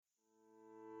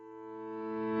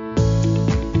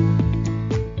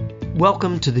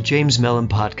Welcome to the James Mellon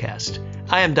Podcast.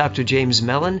 I am Dr. James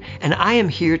Mellon, and I am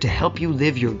here to help you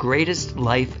live your greatest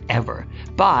life ever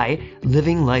by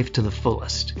living life to the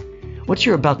fullest. What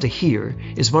you're about to hear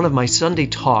is one of my Sunday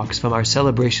talks from our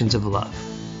celebrations of love.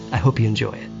 I hope you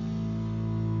enjoy it.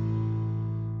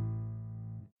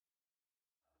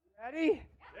 Ready?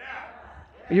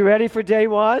 Are you ready for day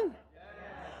one?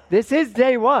 This is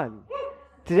day one.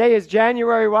 Today is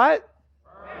January what?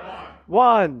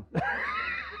 1.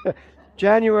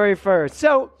 January 1st.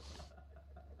 So,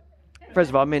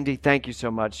 first of all, Mindy, thank you so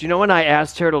much. You know when I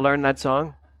asked her to learn that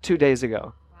song? 2 days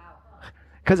ago.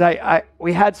 Because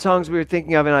we had songs we were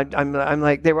thinking of, and I'm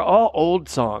like, they were all old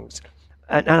songs.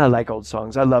 And I like old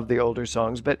songs. I love the older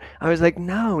songs. But I was like,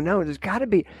 no, there's got to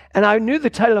be. And I knew the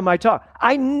title of my talk.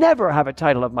 I never have a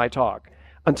title of my talk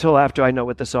until after I know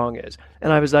what the song is.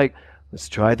 And I was like, let's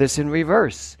try this in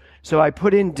reverse. So I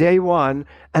put in day one,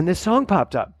 and this song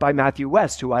popped up by Matthew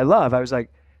West, who I love. I was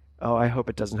like, oh, I hope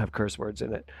it doesn't have curse words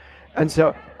in it. And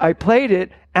so I played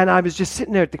it, and I was just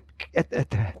sitting there at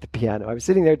the piano. I was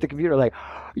sitting there at the computer like,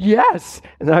 yes!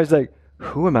 And I was like,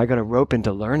 who am I going to rope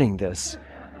into learning this?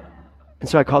 And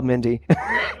so I called Mindy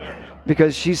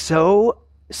because she's so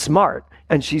smart,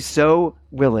 and she's so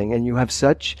willing, and you have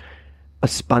such a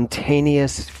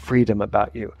spontaneous freedom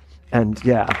about you. And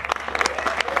yeah.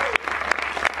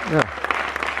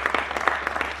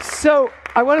 So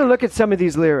I want to look at some of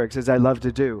these lyrics, as I love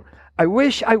to do. I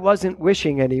wish I wasn't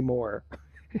wishing anymore.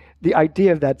 The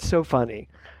idea of that's so funny.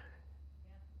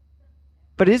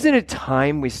 But isn't it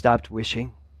time we stopped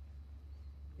wishing?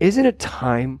 Isn't it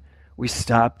time we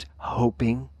stopped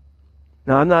hoping?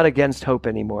 Now, I'm not against hope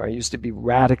anymore. I used to be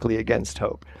radically against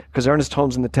hope, because Ernest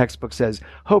Holmes in the textbook says,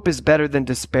 hope is better than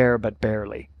despair, but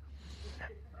barely.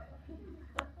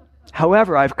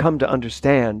 However, I've come to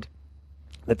understand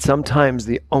that sometimes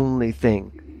the only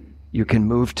thing you can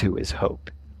move to is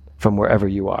hope from wherever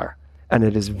you are. And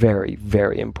it is very,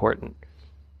 very important.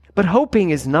 But hoping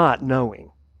is not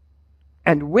knowing.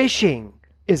 And wishing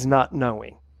is not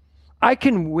knowing. I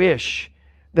can wish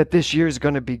that this year is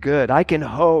going to be good. I can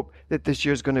hope that this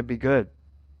year is going to be good.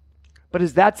 But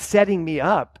is that setting me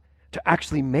up to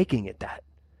actually making it that?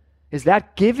 Is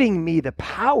that giving me the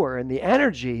power and the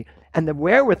energy and the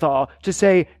wherewithal to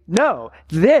say, no,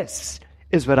 this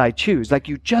is what I choose, like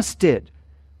you just did.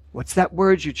 What's that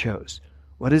word you chose?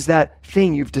 What is that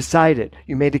thing you've decided?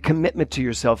 You made a commitment to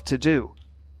yourself to do.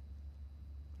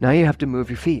 Now you have to move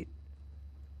your feet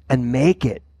and make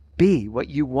it be what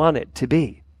you want it to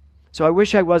be. So I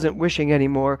wish I wasn't wishing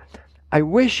anymore. I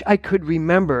wish I could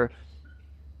remember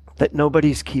that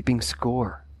nobody's keeping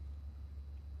score.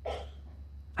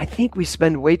 I think we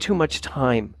spend way too much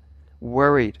time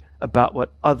worried about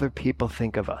what other people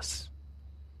think of us.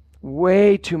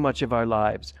 Way too much of our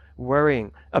lives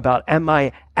worrying about, am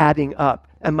I adding up?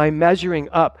 Am I measuring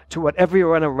up to what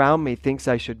everyone around me thinks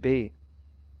I should be?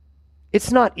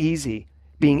 It's not easy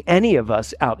being any of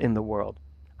us out in the world.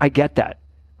 I get that,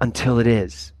 until it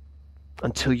is.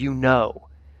 Until you know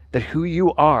that who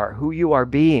you are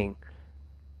being,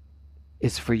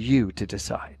 is for you to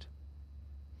decide.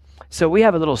 So we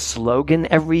have a little slogan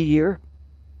every year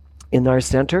in our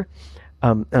center.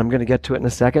 And I'm going to get to it in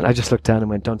a second. I just looked down and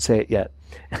went, don't say it yet.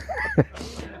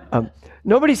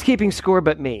 Nobody's keeping score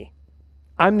but me.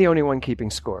 I'm the only one keeping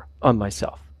score on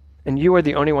myself. And you are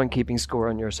the only one keeping score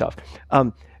on yourself.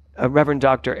 Reverend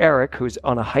Dr. Eric, who's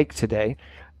on a hike today,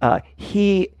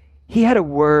 he had a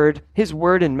word. His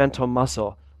word in mental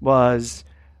muscle was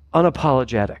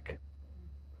unapologetic.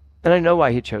 And I know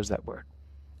why he chose that word.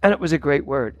 And it was a great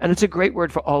word. And it's a great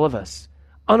word for all of us.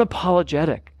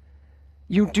 Unapologetic.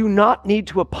 You do not need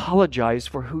to apologize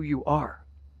for who you are,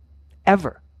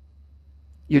 ever.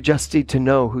 You just need to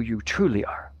know who you truly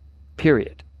are,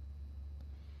 period.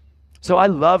 So I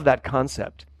love that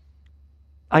concept.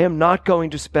 I am not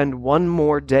going to spend one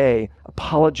more day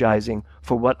apologizing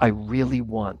for what I really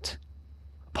want,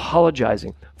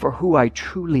 apologizing for who I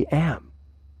truly am.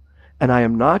 And I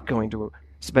am not going to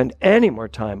spend any more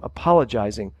time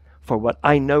apologizing for what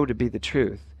I know to be the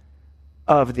truth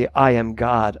of the I am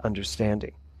God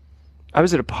understanding. I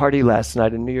was at a party last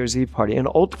night, a New Year's Eve party, an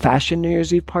old-fashioned New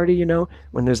Year's Eve party, you know,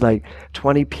 when there's like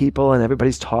 20 people and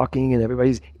everybody's talking and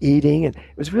everybody's eating, and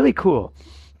it was really cool.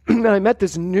 And I met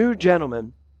this new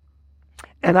gentleman,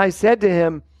 and I said to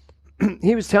him,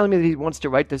 he was telling me that he wants to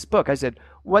write this book. I said,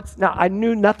 now I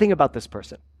knew nothing about this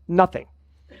person, nothing.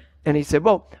 And he said,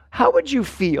 well, how would you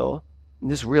feel, and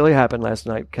this really happened last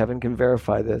night, Kevin can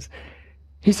verify this.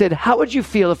 He said, how would you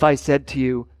feel if I said to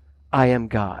you, I am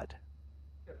God?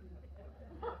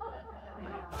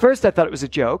 First, I thought it was a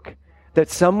joke,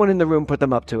 that someone in the room put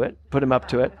him up to it.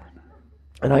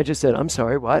 And I just said, I'm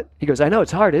sorry, what? He goes, I know,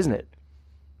 it's hard, isn't it?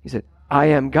 He said, I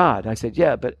am God. I said,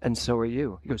 yeah, but, and so are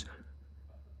you. He goes,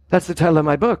 that's the title of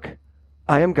my book.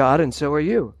 I am God, and so are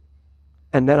you.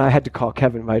 And then I had to call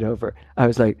Kevin right over. I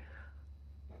was like,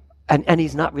 and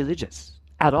he's not religious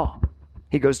at all.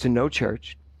 He goes to no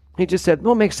church. He just said,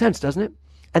 well, it makes sense, doesn't it?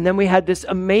 And then we had this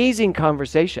amazing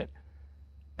conversation.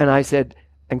 And I said,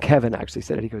 and Kevin actually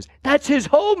said it, he goes, that's his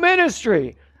whole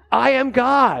ministry. I am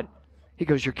God. He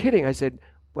goes, you're kidding. I said,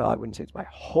 well, I wouldn't say it's my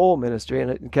whole ministry.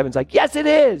 And Kevin's like, yes, it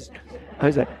is. I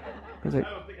was like, I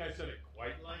don't think I said it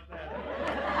quite like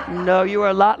that. No, you were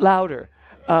a lot louder.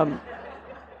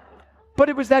 But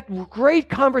it was that great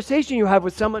conversation you have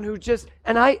with someone who just,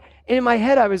 and in my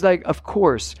head, I was like, of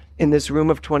course, in this room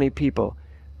of 20 people,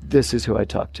 this is who I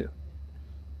talk to.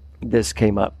 This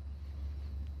came up.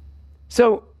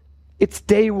 So it's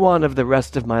day one of the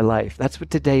rest of my life. That's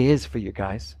what today is for you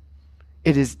guys.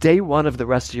 It is day one of the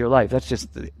rest of your life. That's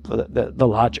just the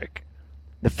logic,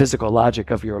 the physical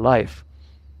logic of your life.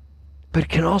 But it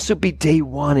can also be day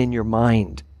one in your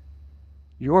mind.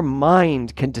 Your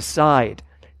mind can decide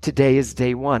today is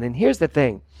day one. And here's the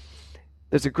thing.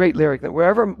 There's a great lyric that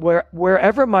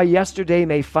wherever my yesterday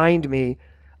may find me,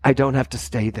 I don't have to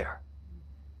stay there.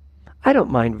 I don't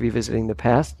mind revisiting the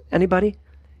past. Anybody?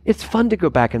 It's fun to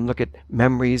go back and look at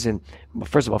memories. And well,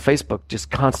 first of all, Facebook just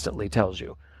constantly tells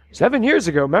you, 7 years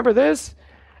ago, remember this?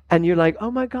 And you're like, oh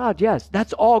my God, yes,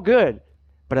 that's all good.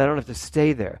 But I don't have to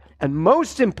stay there. And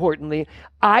most importantly,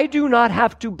 I do not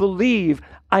have to believe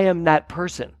I am that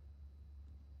person.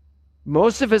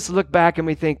 Most of us look back and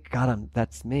we think, God,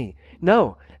 that's me.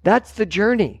 No, that's the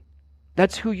journey.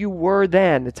 That's who you were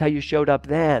then. That's how you showed up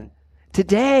then.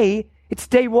 Today, it's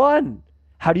day one.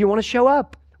 How do you want to show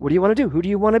up? What do you want to do? Who do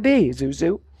you want to be?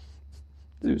 Zuzu?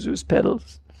 Zuzu's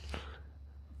pedals.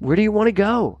 Where do you want to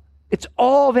go? It's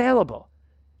all available.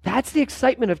 That's the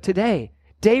excitement of today.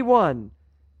 Day one,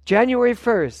 January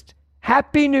 1st.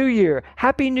 Happy New Year.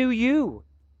 Happy New You.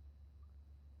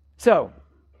 So,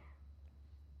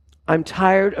 I'm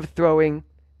tired of throwing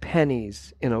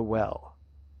pennies in a well.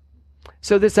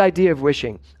 So this idea of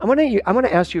wishing, I want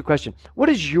to ask you a question. What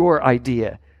is your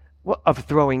idea of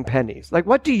throwing pennies? Like,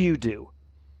 what do you do?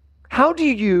 How do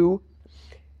you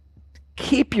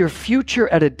keep your future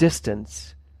at a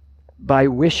distance by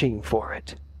wishing for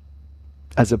it,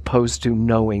 as opposed to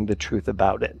knowing the truth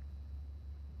about it?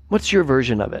 What's your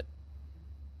version of it?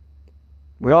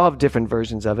 We all have different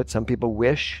versions of it. Some people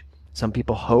wish, some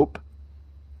people hope,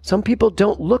 some people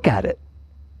don't look at it.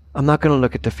 I'm not going to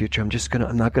look at the future.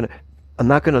 I'm not going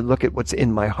to look at what's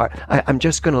in my heart. I'm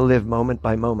just going to live moment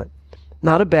by moment.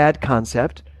 Not a bad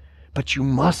concept, but you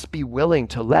must be willing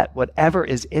to let whatever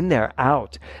is in there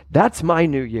out. That's my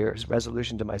New Year's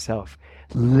resolution to myself.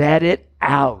 Let it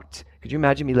out. Could you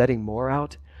imagine me letting more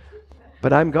out?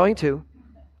 But I'm going to.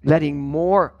 Letting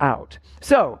more out.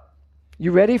 So,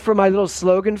 you ready for my little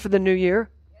slogan for the new year?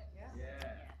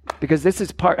 Because this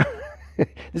is part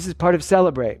of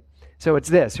Celebrate. So it's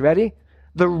this. Ready?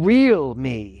 The real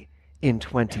me in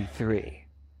 23.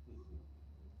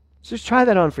 So just try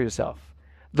that on for yourself.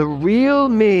 The real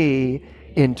me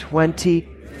in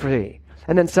 23.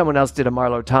 And then someone else did a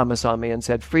Marlo Thomas on me and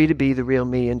said, free to be the real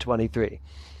me in 23.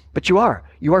 But you are.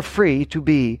 You are free to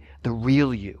be the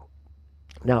real you.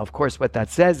 Now, of course, what that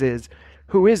says is,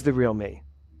 who is the real me?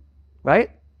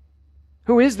 Right?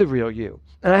 Who is the real you?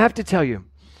 And I have to tell you,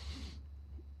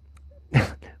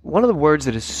 one of the words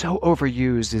that is so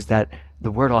overused is that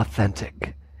the word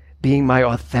authentic, being my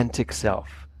authentic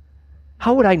self.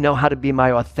 How would I know how to be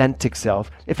my authentic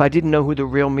self if I didn't know who the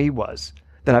real me was,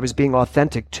 that I was being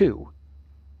authentic to?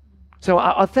 So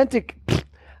authentic,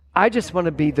 I just want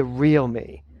to be the real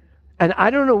me. And I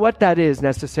don't know what that is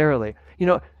necessarily. You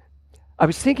know, I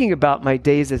was thinking about my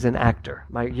days as an actor,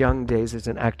 my young days as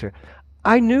an actor.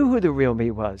 I knew who the real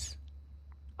me was.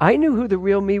 I knew who the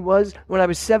real me was when I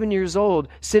was 7 years old,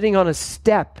 sitting on a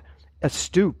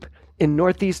stoop in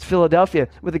Northeast Philadelphia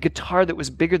with a guitar that was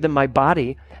bigger than my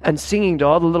body and singing to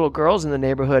all the little girls in the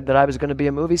neighborhood that I was going to be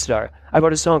a movie star. I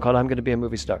wrote a song called I'm Going to Be a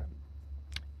Movie Star.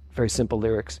 Very simple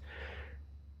lyrics.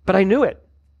 But I knew it.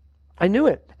 I knew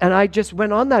it. And I just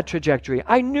went on that trajectory.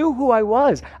 I knew who I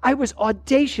was. I was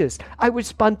audacious. I was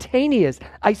spontaneous.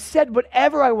 I said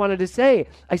whatever I wanted to say.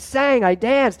 I sang, I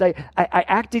danced, I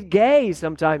acted gay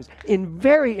sometimes in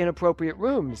very inappropriate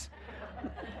rooms.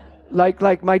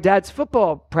 Like my dad's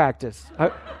football practice.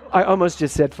 I almost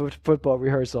just said football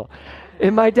rehearsal.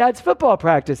 In my dad's football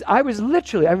practice, I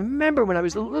remember when I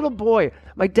was a little boy,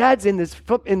 my dad's in this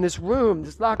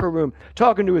locker room,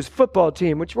 talking to his football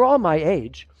team, which were all my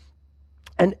age.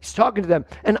 And he's talking to them.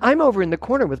 And I'm over in the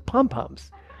corner with pom-poms.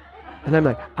 And I'm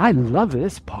like, I love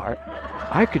this part.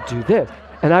 I could do this.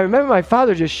 And I remember my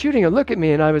father just shooting a look at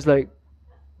me, and I was like,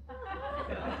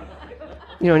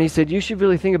 and he said, you should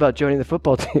really think about joining the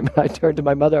football team. And I turned to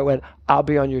my mother, I went, I'll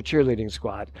be on your cheerleading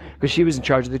squad, because she was in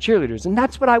charge of the cheerleaders. And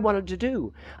that's what I wanted to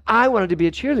do. I wanted to be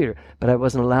a cheerleader, but I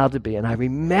wasn't allowed to be. And I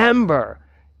remember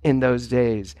in those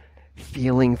days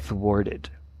feeling thwarted.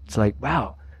 It's like,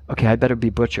 wow, okay, I better be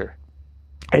butcher.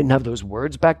 I didn't have those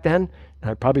words back then,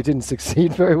 and I probably didn't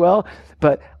succeed very well,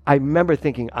 but I remember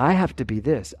thinking, I have to be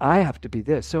this, I have to be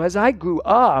this. So as I grew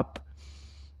up,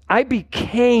 I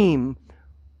became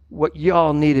what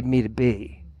y'all needed me to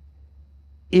be,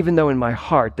 even though in my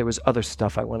heart there was other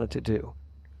stuff I wanted to do.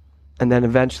 And then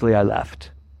eventually I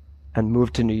left and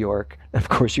moved to New York. And of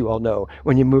course, you all know,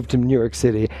 when you move to New York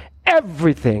City,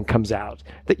 everything comes out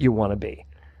that you want to be.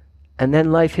 And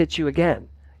then life hits you again,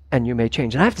 and you may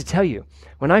change. And I have to tell you,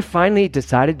 when I finally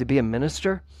decided to be a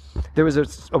minister, there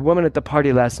was a woman at the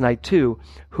party last night, too,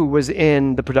 who was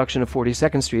in the production of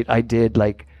 42nd Street I did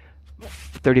like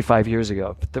 35 years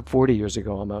ago, 40 years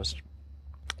ago almost.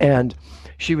 And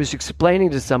she was explaining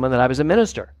to someone that I was a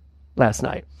minister last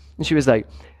night. And she was like,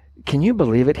 can you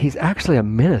believe it? He's actually a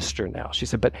minister now. She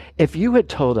said, but if you had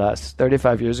told us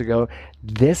 35 years ago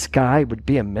this guy would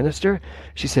be a minister,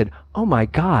 she said, oh my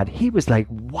God, he was like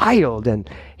wild, and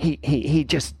he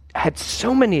just had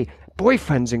so many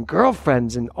boyfriends and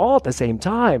girlfriends and all at the same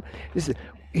time.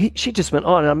 She just went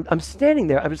on, and I'm standing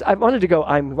there. I wanted to go,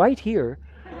 I'm right here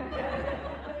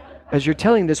as you're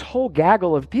telling this whole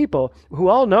gaggle of people who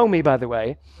all know me, by the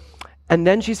way. And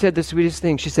then she said the sweetest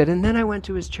thing. She said, and then I went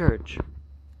to his church.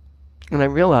 And I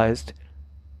realized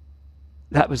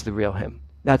that was the real him.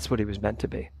 That's what he was meant to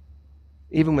be.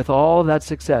 Even with all that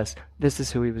success, this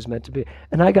is who he was meant to be.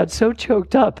 And I got so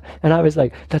choked up, and I was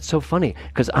like, that's so funny,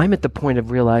 because I'm at the point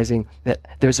of realizing that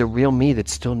there's a real me that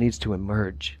still needs to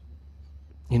emerge.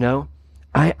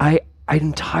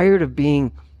 I'm tired of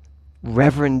being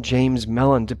Reverend James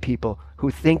Mellon to people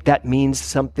who think that means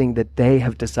something that they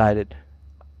have decided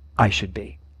I should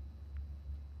be.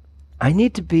 I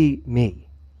need to be me.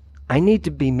 I need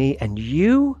to be me, and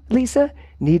you, Lisa,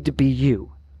 need to be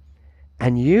you.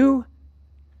 And you,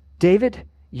 David,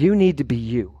 you need to be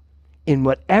you in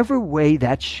whatever way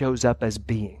that shows up as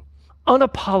being.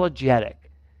 Unapologetic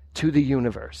to the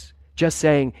universe. Just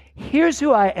saying, here's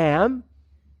who I am,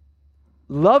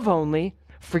 love only,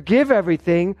 forgive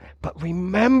everything, but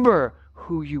remember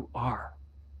who you are.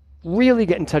 Really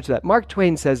get in touch with that. Mark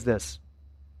Twain says this,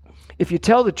 if you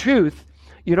tell the truth,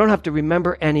 you don't have to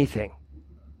remember anything.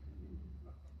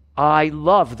 I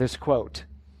love this quote,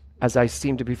 as I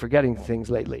seem to be forgetting things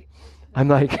lately. I'm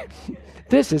like,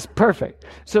 this is perfect.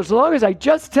 So as long as I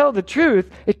just tell the truth,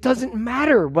 it doesn't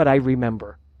matter what I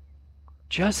remember.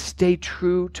 Just stay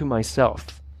true to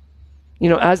myself.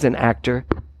 As an actor,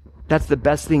 that's the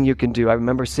best thing you can do. I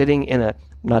remember sitting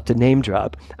not to name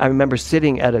drop, I remember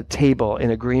sitting at a table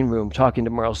in a green room talking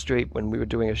to Meryl Streep when we were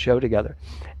doing a show together.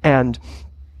 And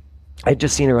I'd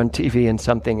just seen her on TV and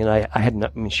something,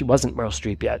 and she wasn't Meryl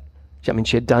Streep yet.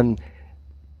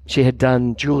 She had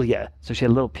done Julia, so she had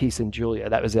a little piece in Julia.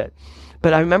 That was it.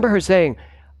 But I remember her saying,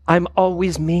 I'm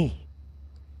always me.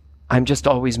 I'm just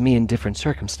always me in different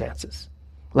circumstances.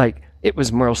 Like it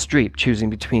was Meryl Streep choosing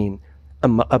between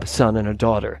a son and a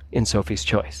daughter in Sophie's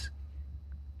Choice.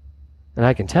 And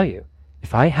I can tell you,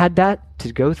 if I had that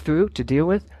to go through, to deal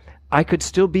with, I could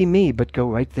still be me, but go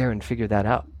right there and figure that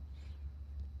out.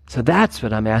 So that's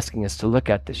what I'm asking us to look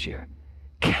at this year.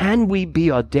 Can we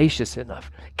be audacious enough?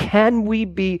 Can we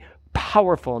be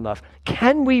powerful enough?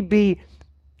 Can we be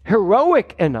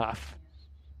heroic enough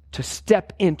to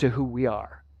step into who we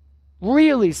are?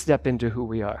 Really step into who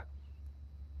we are.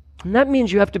 And that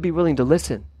means you have to be willing to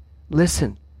listen.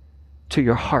 Listen to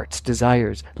your heart's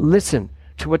desires. Listen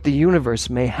to what the universe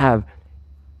may have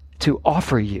to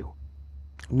offer you.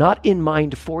 Not in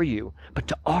mind for you, but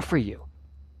to offer you.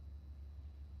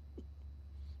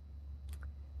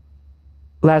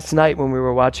 Last night when we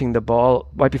were watching the ball,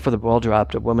 right before the ball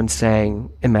dropped, a woman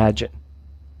sang Imagine,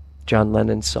 John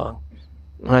Lennon's song.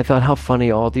 And I thought how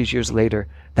funny all these years later,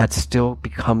 that still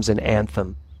becomes an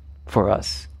anthem for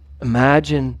us.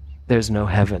 Imagine there's no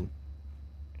heaven.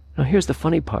 Now here's the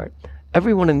funny part.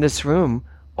 Everyone in this room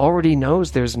already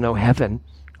knows there's no heaven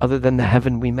other than the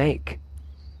heaven we make.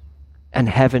 And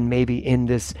heaven may be in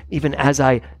this, even as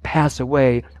I pass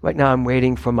away. Right now I'm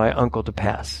waiting for my uncle to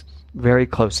pass. Very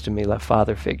close to me, a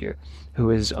father figure, who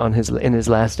is in his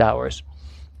last hours.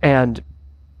 And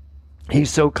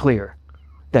he's so clear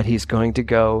that he's going to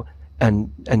go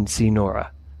and see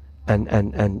Nora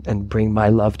and bring my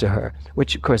love to her,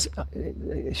 which of course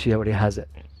she already has it.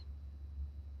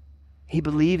 He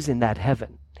believes in that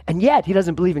heaven. And yet he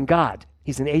doesn't believe in God.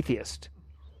 He's an atheist.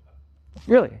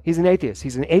 Really, he's an atheist.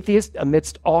 He's an atheist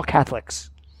amidst all Catholics.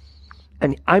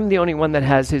 And I'm the only one that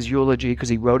has his eulogy because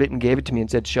he wrote it and gave it to me and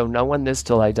said, show no one this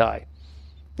till I die.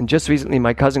 And just recently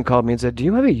my cousin called me and said, do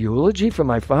you have a eulogy for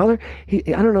my father? I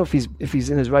don't know if he's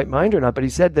in his right mind or not, but he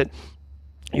said that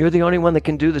you're the only one that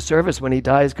can do the service when he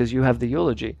dies because you have the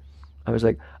eulogy. I was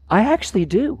like, I actually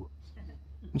do.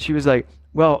 And she was like,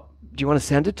 well, do you want to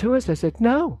send it to us? I said,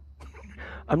 no.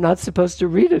 I'm not supposed to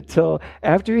read it till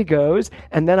after he goes,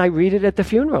 and then I read it at the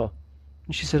funeral.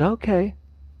 And she said, okay.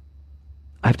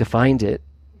 I have to find it.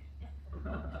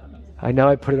 I know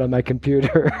I put it on my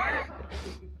computer.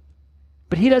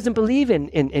 But he doesn't believe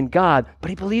in God, but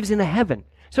he believes in a heaven.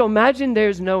 So imagine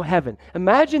there's no heaven.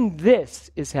 Imagine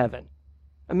this is heaven.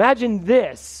 Imagine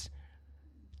this.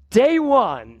 Day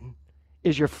one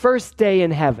is your first day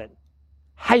in heaven.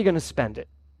 How are you going to spend it?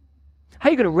 How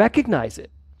are you going to recognize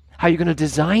it? How are you going to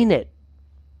design it?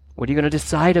 What are you going to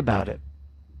decide about it?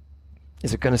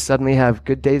 Is it going to suddenly have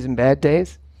good days and bad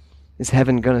days? Is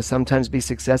heaven going to sometimes be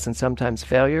success and sometimes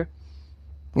failure?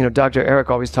 You know, Dr.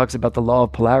 Eric always talks about the law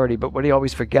of polarity, but what he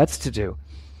always forgets to do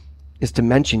is to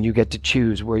mention you get to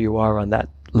choose where you are on that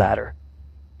ladder.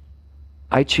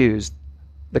 I choose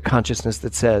the consciousness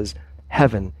that says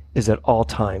heaven is at all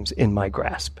times in my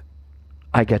grasp.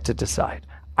 I get to decide.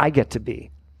 I get to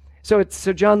be. So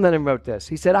John Lennon wrote this.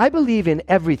 He said, I believe in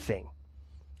everything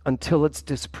until it's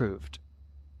disproved.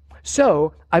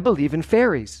 So I believe in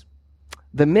fairies,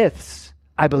 the myths.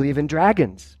 I believe in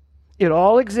dragons. It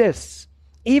all exists,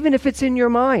 even if it's in your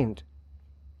mind.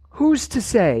 Who's to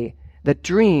say that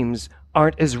dreams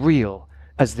aren't as real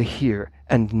as the here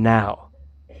and now?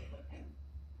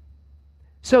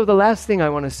 So the last thing I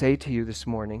want to say to you this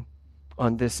morning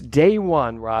on this day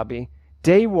one,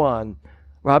 day one,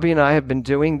 Robbie and I have been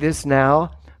doing this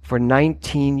now for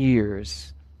 19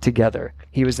 years together.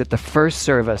 He was at the first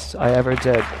service I ever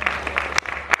did.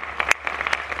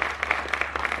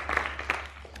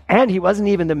 And he wasn't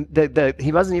even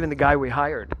the guy we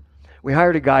hired. We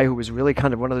hired a guy who was really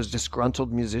kind of one of those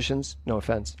disgruntled musicians. No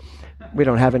offense. We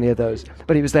don't have any of those.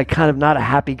 But he was that kind of not a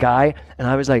happy guy. And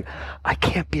I was like, I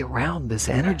can't be around this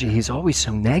energy. He's always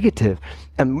so negative.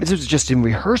 And this was just in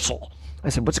rehearsal. I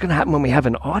said, what's going to happen when we have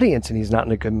an audience and he's not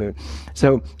in a good mood?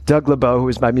 So Doug LeBeau, who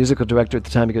was my musical director at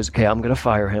the time, he goes, okay, I'm going to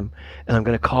fire him. And I'm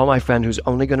going to call my friend who's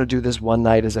only going to do this one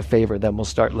night as a favor. Then we'll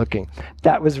start looking.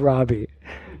 That was Robbie,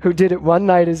 who did it one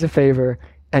night as a favor.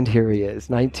 And here he is,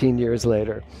 19 years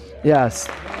later. Yes,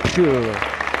 truly.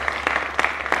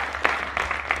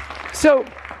 So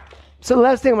the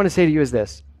last thing I want to say to you is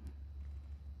this.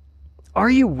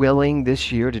 Are you willing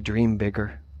this year to dream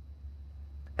bigger?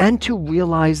 And to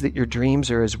realize that your dreams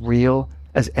are as real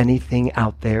as anything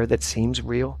out there that seems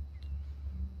real?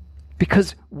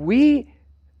 Because we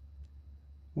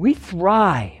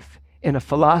thrive in a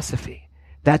philosophy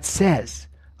that says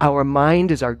our mind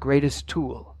is our greatest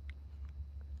tool.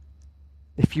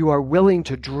 If you are willing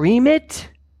to dream it,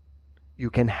 you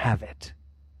can have it.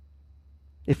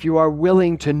 If you are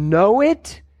willing to know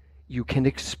it, you can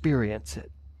experience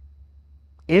it.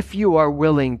 If you are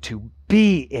willing to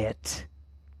be it,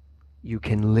 you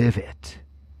can live it.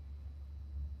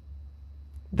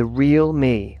 The real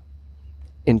me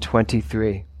in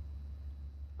 23.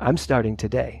 I'm starting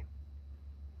today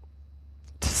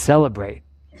to celebrate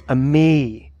a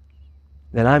me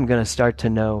that I'm going to start to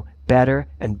know better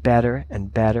and better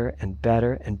and better and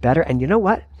better and better. And you know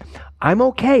what? I'm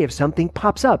okay if something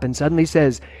pops up and suddenly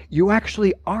says, you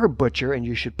actually are Butcher and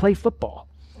you should play football.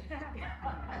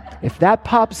 If that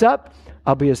pops up,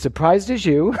 I'll be as surprised as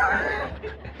you,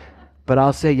 but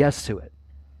I'll say yes to it.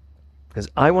 Because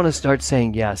I want to start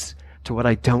saying yes to what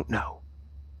I don't know.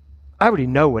 I already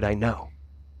know what I know.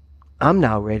 I'm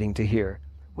now waiting to hear,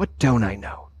 what don't I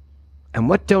know? And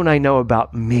what don't I know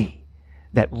about me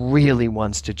that really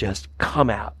wants to just come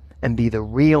out and be the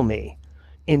real me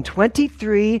in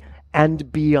 23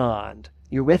 and beyond?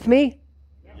 You with me?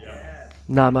 Yes.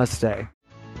 Namaste.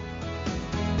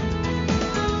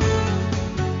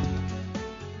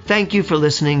 Thank you for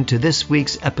listening to this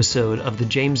week's episode of the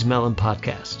James Mellon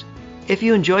Podcast. If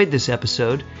you enjoyed this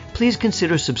episode, please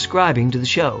consider subscribing to the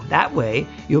show. That way,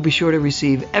 you'll be sure to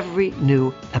receive every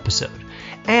new episode.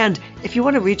 And if you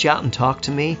want to reach out and talk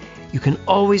to me, you can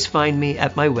always find me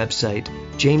at my website,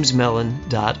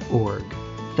 jamesmellon.org.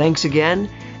 Thanks again,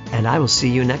 and I will see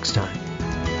you next time.